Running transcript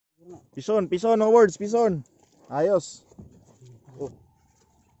Pison mga birds, pison. Ayos. Oh.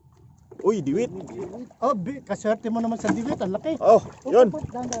 Uy, diwit. Oh, kaswerte mo naman sa diwit, ang laki. Oh, yun.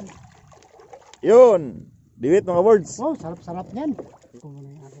 Dandan. Yun. Diwit mga birds. Wow, sarap-sarap niyan.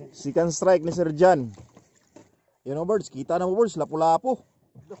 Second strike ni Sir Jan. Yun mga birds, kita na mga birds, lapu-lapo.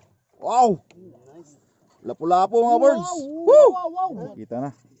 Wow. Lapu-lapo mga birds. Woo! Wow. Kita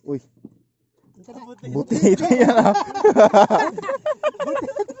na. Uy. Buti ito yan ha.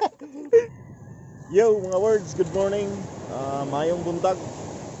 Yo mga birds, good morning. Mayong buntag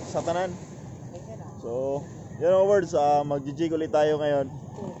sa tanan. So, yun mga birds, mag-jig ulit tayo ngayon.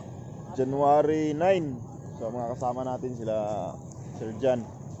 January 9. So, mga kasama natin sila Sir Jan.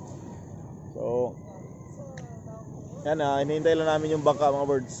 So, yan, hinihintay lang namin yung bangka mga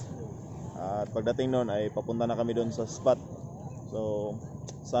birds. At pagdating noon ay papunta na kami doon sa spot. So,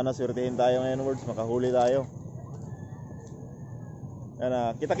 sana swertehin tayo ngayon birds, makahuli tayo.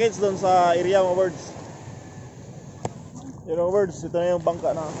 Yan, kita-kits doon sa area mga birds. Yun mga birds, ito na yung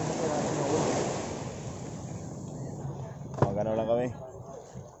bangka na sasakyan natin mga birds. Magano lang kami.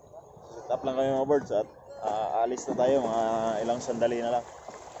 Set up lang kami mga birds at alis na tayo, mga ilang sandali na lang.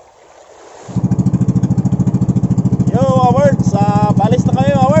 Yo mga birds, paalis na kami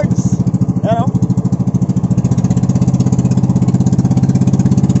mga birds. Yan o.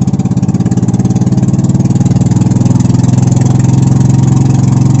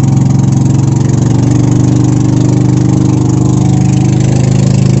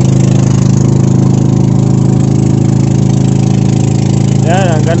 Yan,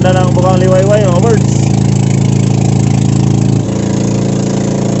 ang ganda ng bukang liwayway mga birds.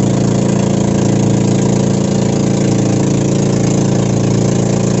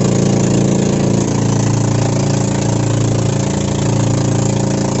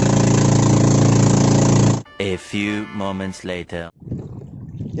 A few moments later.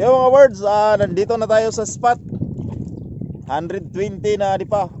 Yo mga birds, nandito na tayo sa spot. 120 na di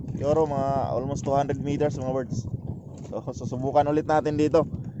pa. Yoro mga almost 200 meters mga birds. So susubukan ulit natin dito.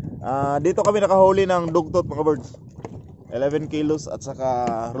 Dito kami nakahuli ng dugtot mga birds. 11 kilos at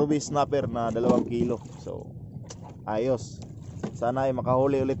saka ruby snapper na 2 kilo. So ayos. Sana ay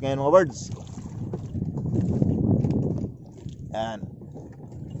makahuli ulit ngayon mga birds. Yan.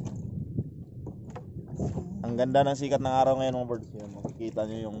 Ang ganda ng sikat ng araw ngayon mga birds. Yan, makikita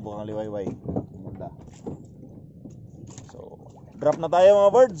nyo yung bukang liwayway. Ang ganda. So, drop na tayo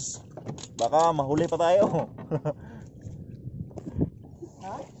mga birds. Baka mahuli pa tayo.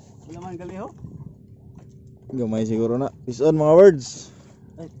 Ha? Wala man galiho? Gamay siguro na. Peace on mga birds.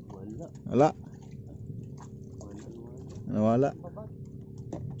 Ay, wala. Wala. Nawala.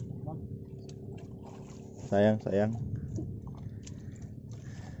 Sayang.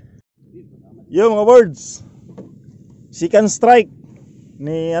 Yo mga birds. Second strike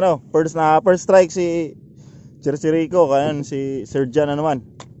ni first strike si Chirchirico, kayan si Sir Jan na naman.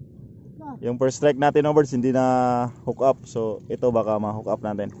 Yung first strike natin mga birds hindi na hook up, so ito baka ma-hook up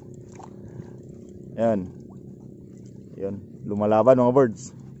natin. Yan. Yun, lumalaban mga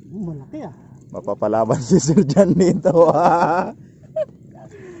birds. Malaki Mapapalaban si Sir Jan dito.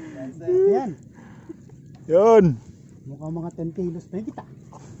 Yan. Yun. Mukhang mga 10 kilos na kita.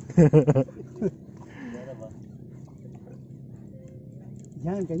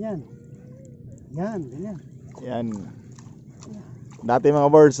 Yan, ganyan. Yan. Yan. Dati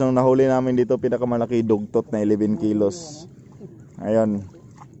mga birds, nung nahuli namin dito, pinakamalaki dugtot na 11 kilos. Ngayon,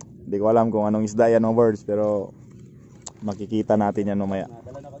 hindi ko alam kung anong isda yan mga birds, pero makikita natin yan mamaya.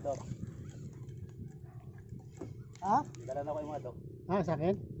 Dala na ko, Dok. Ha? Dala na ko yung mga, Dok. Sa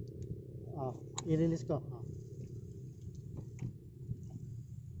akin? Oh, i-release ko.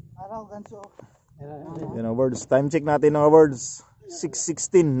 Araw, ganso. Yan mga birds. Time check natin mga birds.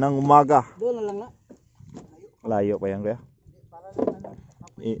 6:16 ng umaga. Doon lang nga. Layo pa yan kaya?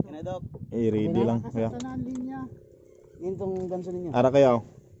 I-ready lang kaya. Yan tong ganso ninyo. Ara kaya oh.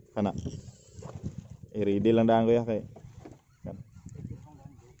 Kana. I-ready lang daan kaya kay.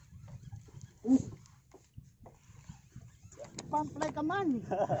 Pump like a man.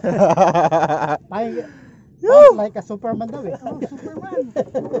 Pump like a Superman daw eh. Oh, Superman.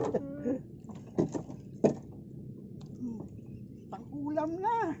 Pang-ulam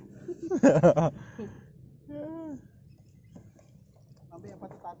na. Mamaya pa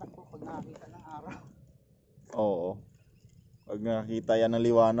tatakbo pag nakakita ng araw. Oo. Pag nakakita yan ng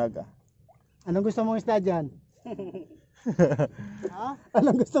liwanag Anong gusto mong isda dyan? Ha?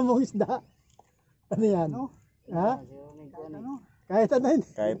 Anong gusto mong isda? Ano yan? Ano? Ha? Kahit ano?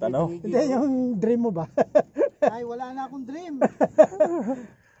 Kahit ano? Hindi, yung dream mo ba? Ay, wala na akong dream.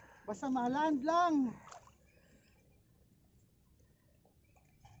 Basta maland lang.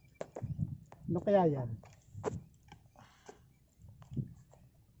 Ano kaya yan?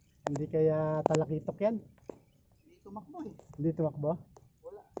 Hindi kaya talakitok yan? Hindi tumakbo eh. Hindi tumakbo?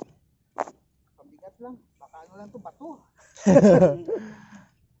 Wala. Pabigat lang. Baka ano lang to, bato.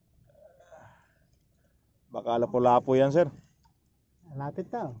 Baka lapo-lapo yan, sir. Lapit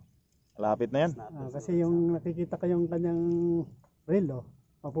na. Lapit na yan. Kasi yung nakikita ko yung kanyang reel,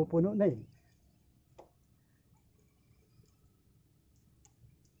 mapupuno na eh.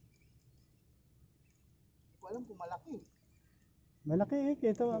 Hindi ko alam kung malaki. Malaki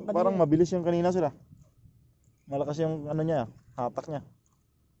eh. Ito, ang Parang kanina. mabilis yung kanina, sir. Malakas yung ano niya, hatak niya.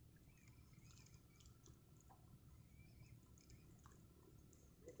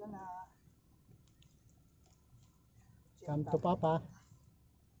 Ito na. Come to Papa.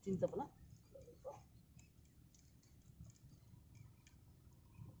 Cinta pala.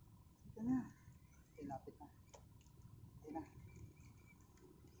 Ito na. Lapit na. Ito na.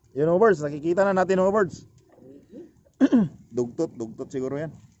 Yun, mga birds. Nakikita na natin, mga birds. Dugtot siguro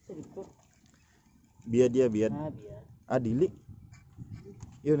yan. Biad ya, biad. Dili.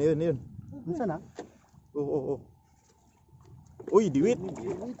 Yun. Saan na? Oo. Uy, diwit.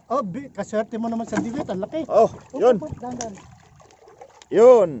 Oh, kaswerte mo naman sa diwit. Ang laki. Oh, yun. Dandan.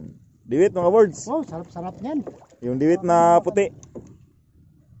 Yun. Diwit, mga birds. Wow, sarap-sarap niyan. Yung diwit na puti.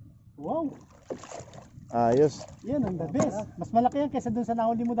 Wow. Ayos. Yan ang the best. Mas malaki yan kaysa dun sa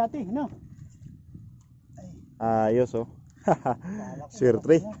nahuli mo dati, no? Ayos, oh.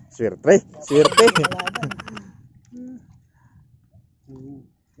 Swerte.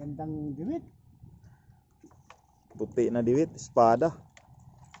 Gandang diwit. Puti na diwit, espada.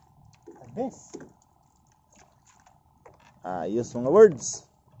 The best. Ayos, mga birds.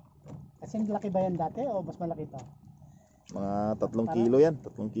 Kasi laki ba yan dati o mas malaki to? Mga 3 kilo yan,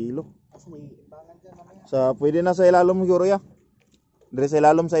 3 kilo. Kasi may imbangan dyan mamaya. Pwede na sa ilalom siguro ya. Dire sa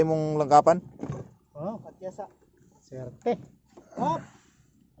ilalom sa imong langkapan. Oh, Katyasa. swerte. Hop!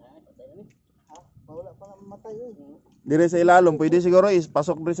 Wala pa nga mamatay eh. Dire sa ilalom, pwede siguro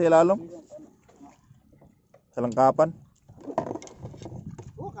pasok dire sa ilalom. Sa langkapan.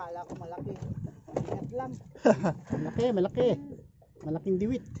 Kala ko malaki. Ingat lang. Malaki. Malaking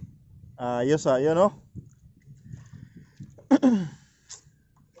diwit. Ayos yun oh.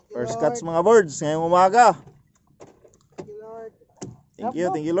 First cuts mga birds ngayong umaga. Thank you,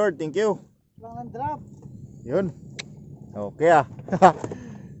 Lord. Thank you Lord, thank you. Lang ng drop. Yun. Okay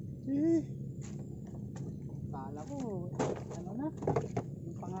Kala ko, ano na?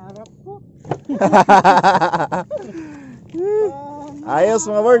 Yung pangarap ko. Ayos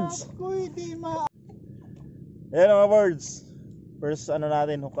mga birds. Di ma... Ayan mga birds. First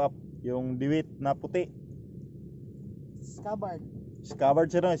natin hook up yung diwit na puti. Scabbard. Scabbard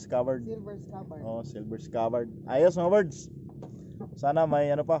siya no, scabbard. Silver scabbard. Oh, silver scabbard. Ayos mga birds. Sana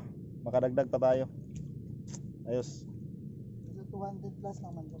may makadagdag pa tayo. Ayos. Sa 200 plus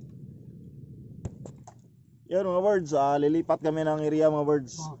naman to. Yan mga birds, lilipat kami ng area mga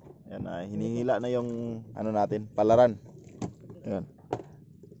birds. Oh. Yan, hinihila na yung natin, palaran. Yan.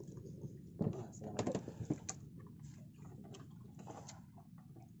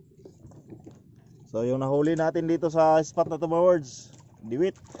 So yung nahuli natin dito sa spot na to mga birds,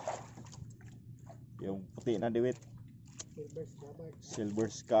 diwit. Yung puti na diwit. Silver scabbard. Silver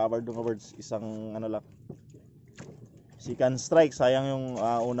scabbard mga birds, isang lang. Second strike, sayang yung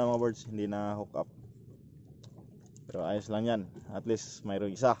una mga birds, hindi na hook up. Pero ayos lang yan, at least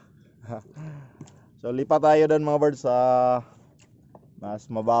mayroong isa. So lipat tayo doon mga birds sa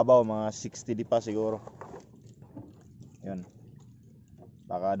mas mababaw, mga 60 di pa siguro. Yun.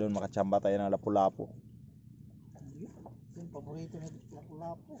 Baka doon makachamba tayo ng lapu-lapu. Yung paborito na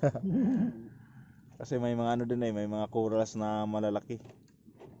lapu-lapu. Kasi may mga doon may mga corals na malalaki.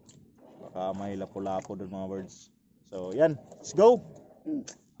 Baka may lapu-lapu doon mga birds. So yan, let's go!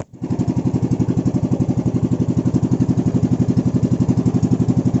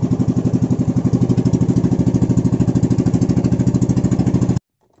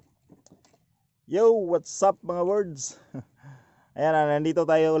 Yo, what's up mga birds? Ayan, nandito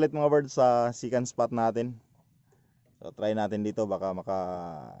tayo ulit mga birds sa second spot natin. So try natin dito, baka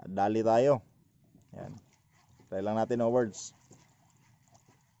makadali tayo. Ayan. Try lang natin mga birds.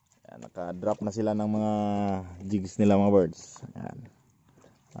 Ayan, naka-drop na sila ng mga jigs nila mga birds. Ayan.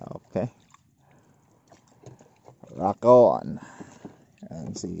 Okay. Rock on.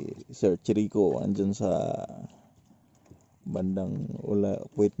 Ayan, si Sir Chirico andyan sa bandang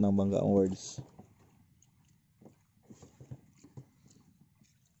puwit ng Banggaang Words.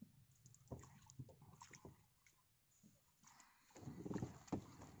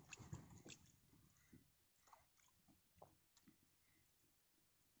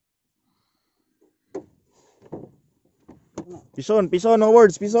 Pison mga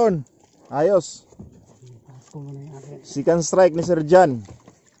birds, pison. Ayos. Second strike ni Sir Jan.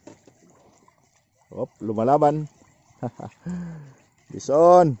 Hop, lumalaban.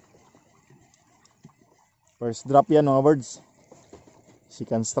 Pison. First drop yan mga birds.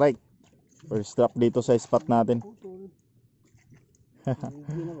 Second strike. First drop dito sa spot natin.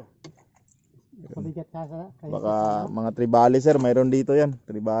 Baka mga tribali sir, mayroon dito yan.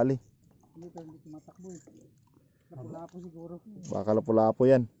 Tribali. Baka lapu-lapu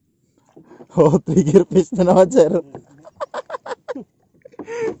yan. Oh, trigger fish na naman sir.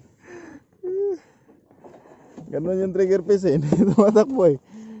 Ganun yung trigger fish eh. Hindi tumatakbo eh.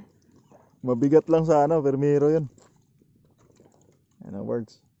 Mabigat lang sa ano, permiro yun. Yan ang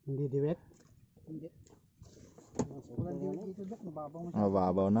words. Hindi diwet? Hindi. Walang diwit dito, Dok. Mababaw na.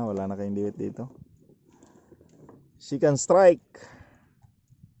 Mababaw na, wala na kayong diwit dito. Second strike.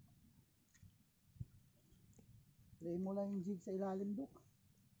 Play mo lang yung jig sa ilalim, Dok.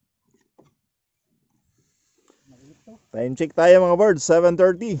 Time check tayo mga birds,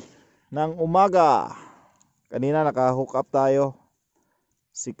 7:30 ng umaga. Kanina naka-hook up tayo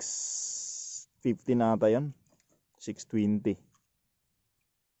 6:50 na ata yun, 6:20.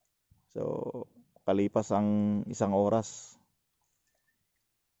 So kalipas ang isang oras,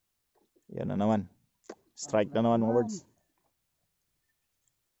 yan na naman, strike na naman mga birds.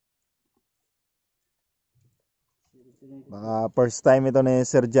 Baka first time ito ni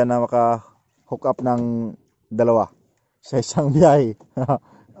Sir Jan na maka-hook up ng dalawa sa isang biyahe.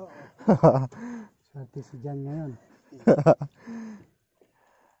 Swerte si Jan ngayon.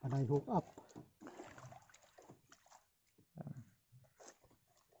 Panay hook up.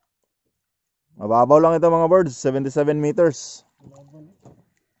 Mababaw lang ito mga birds, 77 meters.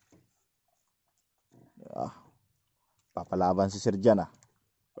 Papalaban si Sir Jan ah.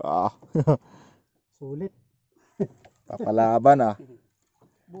 Sulit. Papalaban ah.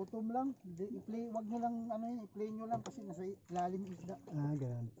 Bottom lang. I-play, wag nyo lang, i-play nyo lang kasi nasa ilalim yung isda.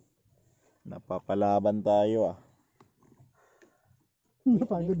 Ganun. Napapalaban tayo ah.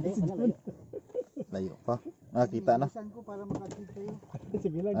 Napagod din si Jan. Layo pa. Nakita na. Bilisan ko para makakita kayo.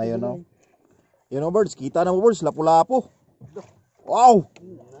 Sige lang. Ayun o. Yun o birds, kita na mo birds, lapu-lapu. Wow!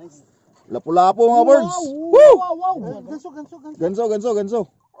 Lapu-lapu mga birds. Woo! Wow!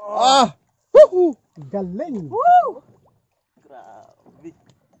 Ganso. Ah! Woohoo! Galing! Woo! Grabe.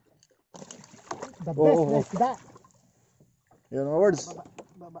 The best na isda. Yun mga birds.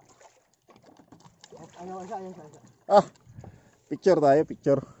 Baba. Ayaw. Ah! Picture tayo,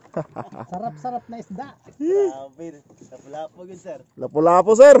 picture. Sarap-sarap na isda. Grabe. Lapu-lapu yun, sir.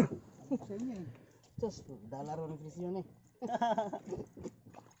 Lapu-lapu sir. Sa inyo eh. Diyos, $1 ang presyo eh.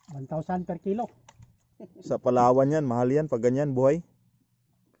 1,000 per kilo. Sa Palawan yan, mahal yan pag ganyan buhay.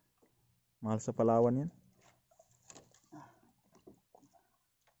 Mahal sa Palawan yan.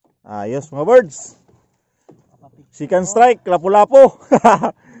 Ayos mga birds. Second strike, lapu-lapu.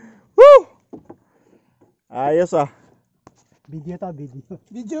 Woo! Ayos ah. Video to, video.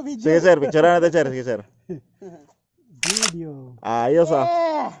 Video. Sige sir, picture natin sir. Sige sir. Video. Ayos ah.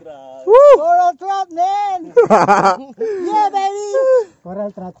 Woo! Coral trap, man! Yeah, baby!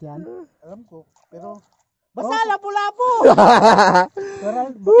 Coral trout yan. Alam ko, pero basta lapu-lapu!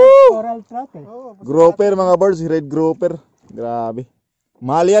 Coral trout eh. Oh, Grouper mga birds, red grouper. Grabe.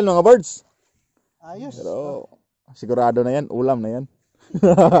 Mahal yan mga birds. ayos. Pero sigurado na yan, ulam na yan.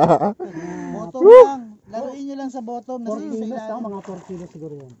 Bottom lang. Laruin nyo lang sa bottom. 4 Nasa kilos, ilalim. mga 4 kilos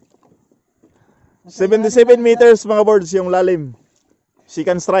siguro yan. 77 meters mga birds yung lalim.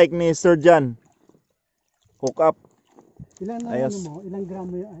 Second strike ni Sir Jan. Hook up. Ilan Ayos. ilang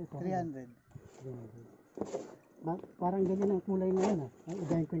gramo yun? Ito. 300. Parang ganyan ang kulay ngayon ah.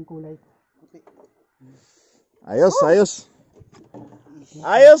 Ugayin ko yung kulay. Puti. Ayos.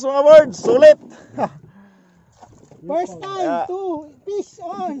 Ayos mga birds, sulit. First time, 2 fish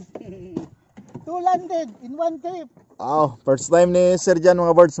on. 2 landed in 1 trip. First time ni Sir Jan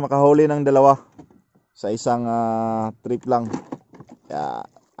mga birds makahuli ng dalawa sa isang trip lang. Kaya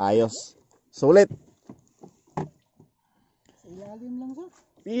ayos. Sulit. Sa ilalim lang siya.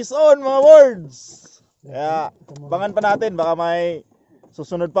 Peace on mga birds. Kaya abangan pa natin, baka may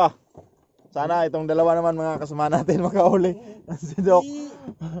susunod pa. Sana itong dalawa naman mga kasama natin makahuli. Si Doc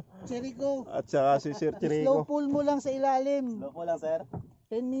Si Cherico. at saka si Sir Slow Chirico. pull mo lang sa ilalim. Slow po lang, sir.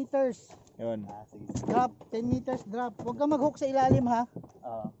 10 meters. Yun. Sige. Drop. 10 meters drop. Huwag kang mag-hook sa ilalim ha.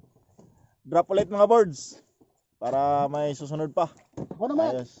 Drop ulit mga birds para may susunod pa. Ako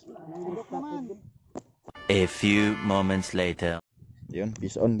naman. Ayos. Hook naman. A few moments later. Yun,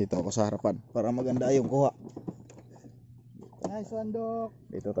 peace on. Dito ako sa harapan para maganda yung kuha. Nice one, Doc.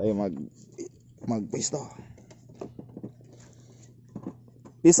 Dito tayo magpisto.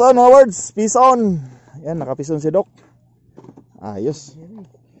 Peace on, mga words. Peace on. Ayan, nakapison si Doc. Ayos.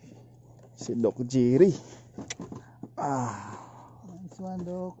 Si Doc Jerry. Nice one,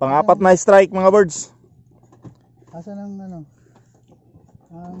 Dok. Pang-apat na strike, mga birds. Asan ang ano?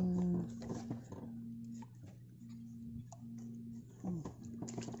 Ang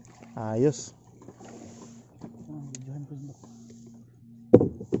Ayos. videohan ko yung Dok.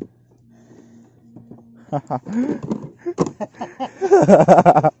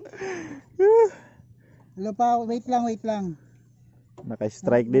 Hello pa, wait lang.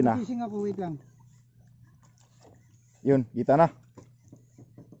 Naka-strike din ah. Fishing ako, wait lang. Yun, kita na.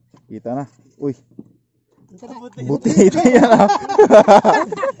 Kita na. Uy. Buti ito yan ah.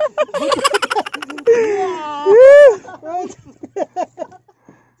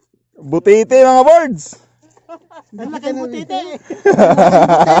 Butite mga birds. Laki ng butite.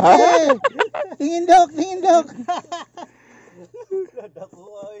 Tingin Dok.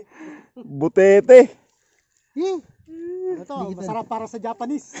 Butite. Ito, masarap para sa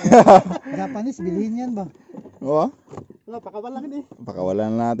Japanese. Japanese, bilhin yan ba? Oo. Wala, pakawalan eh.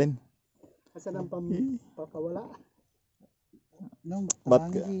 Pakawalan na natin. Asan ang pakawala? Nung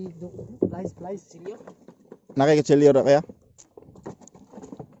Ba't ka? tangi, Flies, silyo. Nakikitsilyo na kaya?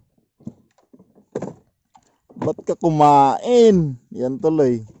 Ba't ka kumain? Yan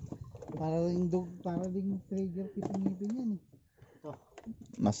tuloy. Para ring trigger pisingipin yan eh.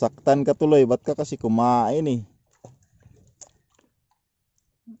 Nasaktan ka tuloy. Ba't ka kasi kumain eh?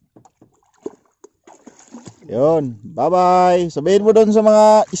 Yun. Bye-bye. Sabihin mo doon sa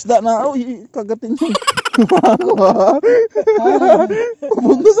mga isda na, uy, kagatin yun.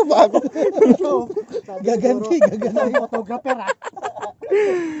 Pumunta sa bago. Gaganti photographer ah.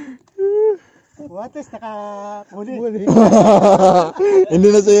 Wates nakahuli. Hindi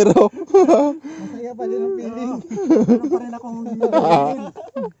na zero. Masaya pa din ang feeling. Ano pa rin akong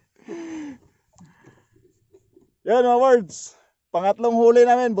Yan mga words. Pangatlong huli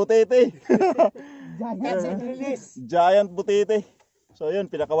namin, butete. Giant butete. So yun,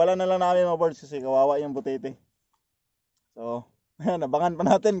 pinakawalan na lang namin mga birds kasi kawawa yung butete. So, ayan, abangan pa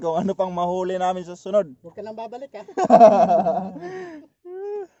natin kung ano pang mahuli namin sa sunod. Huwag ka lang babalik ha.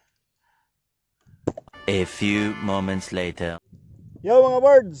 A few moments later. Yo mga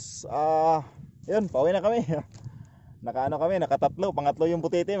birds, yun, pauwi na kami. Nakatatlo, pangatlo yung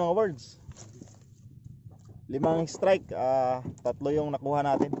butete mga birds. 5 strike, 3 yung nakuha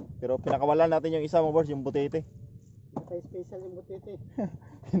natin. Pero pinakawalan natin yung isa mga birds, yung butete. Pinaka-special yung butete.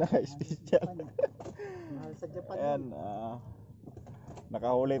 Pinaka-special. Mahal sa Japan. Ayan,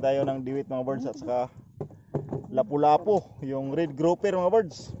 nakahuli tayo ng diwit mga birds at saka lapu-lapu, yung red grouper mga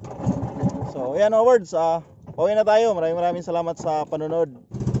birds. So ayan mga birds, pauwi na tayo. Maraming salamat sa panonood.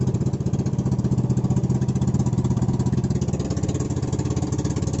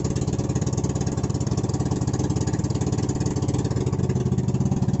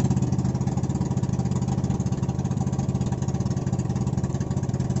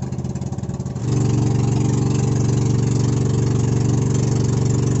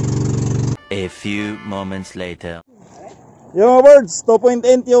 A few moments later. Yung mga birds,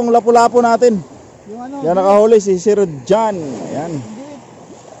 2.8 yung lapu-lapu natin. Yung ano? Yan nakahuli si Sir John. Ayan.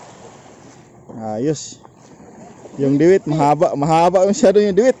 Ayos. Yung diwit, mahaba masyado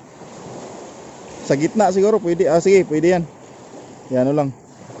yung diwit. Sa gitna siguro, pwede. Sige, pwede yan. Yan lang.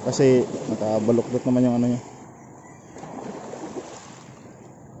 Kasi nakabaluktot naman yung ano niya.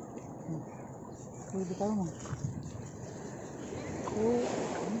 Pwede tayo mo.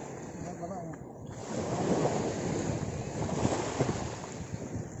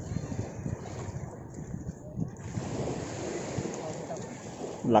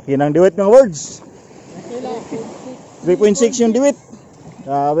 Laki ng diwit mga birds. 3.6 yung diwit.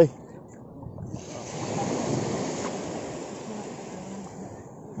 Grabe.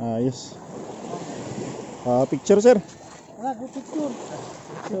 Ayos. Picture sir. Wala, good picture.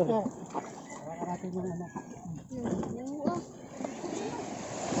 Picture. Natin mo na.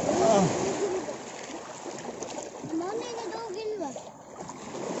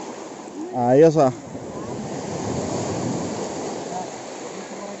 Ayos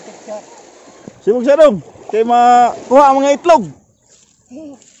Sibog siya dong. Kaya makuha ang mga itlog.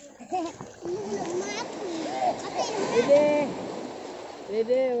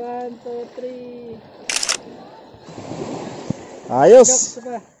 Ready, 1, 2, 3. Ayos.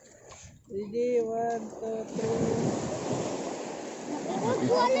 Ready, 1, 2,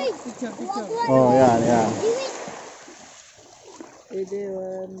 3. Picture. Oh, yan. Ready,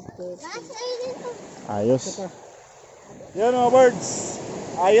 1, 2, 3. Ayos. Yan mga birds.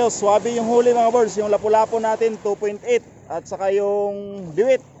 ayos, swabe yung huli mga birds. Yung lapu-lapo natin 2.8 at saka yung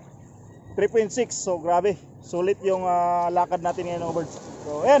biwit 3.6. So grabe, sulit yung lakad natin ngayon mga birds.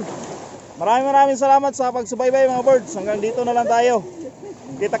 So ayan, maraming salamat sa pagsubaybay mga birds. Hanggang dito na lang tayo.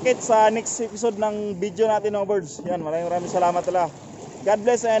 Kita-kits sa next episode ng video natin mga birds. Yan, maraming salamat talaga. God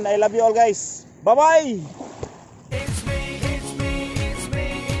bless and I love you all guys. Bye bye.